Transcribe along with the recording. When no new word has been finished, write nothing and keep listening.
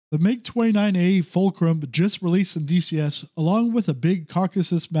The MiG-29A Fulcrum just released in DCS along with a big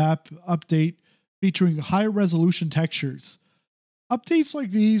Caucasus map update featuring high-resolution textures. Updates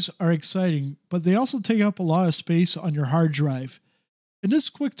like these are exciting, but they also take up a lot of space on your hard drive. In this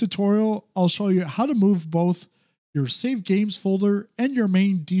quick tutorial, I'll show you how to move both your Saved Games folder and your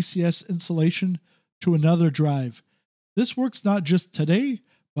main DCS installation to another drive. This works not just today,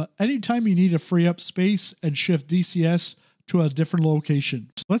 but anytime you need to free up space and shift DCS to a different location.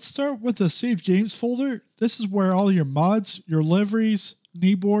 Let's start with the Saved Games folder. This is where all your mods, your liveries,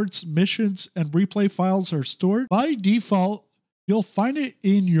 kneeboards, missions, and replay files are stored. By default, you'll find it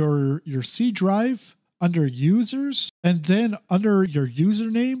in your C drive under users, and then under your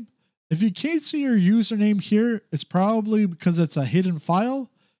username. If you can't see your username here, it's probably because it's a hidden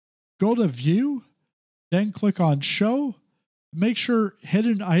file. Go to view, then click on show. Make sure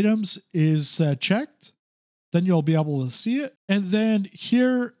hidden items is checked. Then you'll be able to see it. And then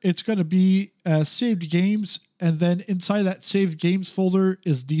here it's going to be saved games. And then inside that saved games folder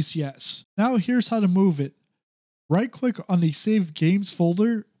is DCS. Now here's how to move it. Right click on the saved games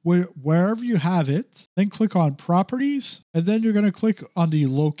folder wherever you have it. Then click on properties. And then you're going to click on the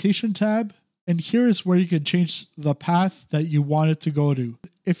location tab. And here is where you can change the path that you want it to go to.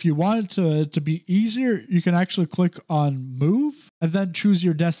 If you want it to be easier, you can actually click on move and then choose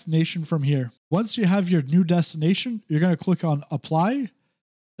your destination from here. Once you have your new destination, you're going to click on apply.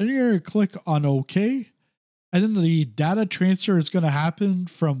 Then you're going to click on OK. And then the data transfer is going to happen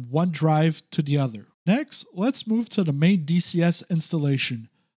from one drive to the other. Next, let's move to the main DCS installation.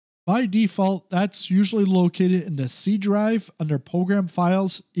 By default, that's usually located in the C drive under Program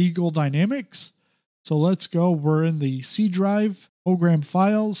Files, Eagle Dynamics. So let's go, we're in the C drive, Program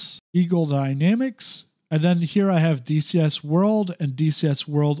Files, Eagle Dynamics. And then here I have DCS World and DCS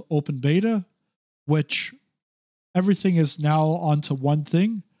World Open Beta, which everything is now onto one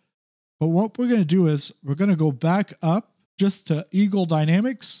thing. But what we're going to do is we're going to go back up just to Eagle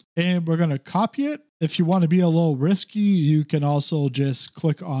Dynamics and we're going to copy it. If you want to be a little risky, you can also just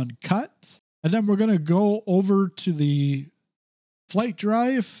click on cut. And then we're going to go over to the flight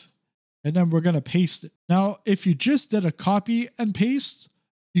drive and then we're going to paste it. Now, if you just did a copy and paste,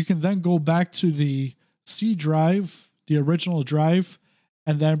 you can then go back to the C drive, the original drive,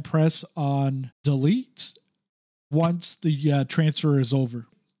 and then press on delete once the transfer is over.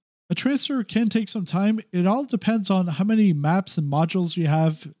 A transfer can take some time. It all depends on how many maps and modules you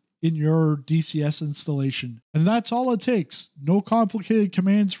have in your DCS installation. And that's all it takes. No complicated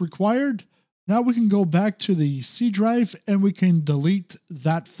commands required. Now we can go back to the C drive and we can delete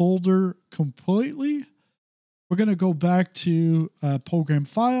that folder completely. We're going to go back to Program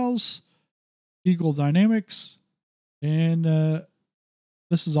Files, Eagle Dynamics, and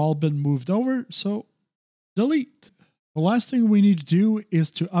this has all been moved over. So delete. The last thing we need to do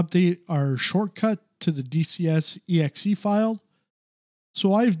is to update our shortcut to the DCS exe file.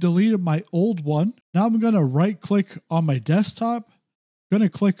 So I've deleted my old one. Now I'm going to right click on my desktop. I'm going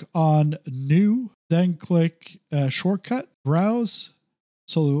to click on new, then click shortcut, browse.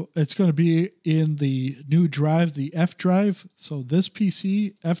 So it's going to be in the new drive, the F drive. So this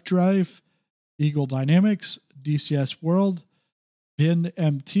PC, F drive, Eagle Dynamics, DCS World, bin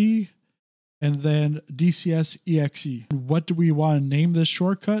MT, and then DCS exe. What do we want to name this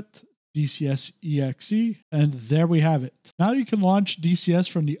shortcut? DCS exe, and there we have it. Now you can launch DCS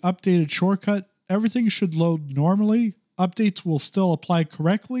from the updated shortcut. Everything should load normally. Updates will still apply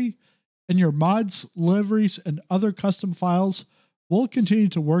correctly, and your mods, liveries, and other custom files will continue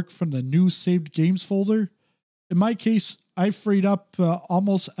to work from the new Saved Games folder. In my case, I freed up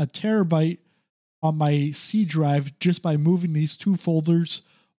almost a terabyte on my C drive just by moving these two folders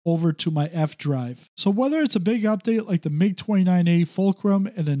over to my F drive. So whether it's a big update like the MiG-29A Fulcrum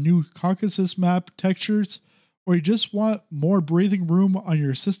and the new Caucasus map textures, or you just want more breathing room on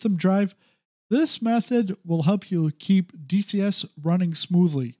your system drive, this method will help you keep DCS running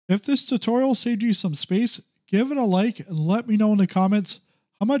smoothly. If this tutorial saved you some space, give it a like and let me know in the comments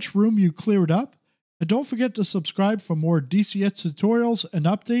how much room you cleared up. And don't forget to subscribe for more DCS tutorials and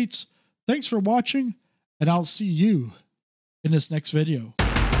updates. Thanks for watching, and I'll see you in this next video.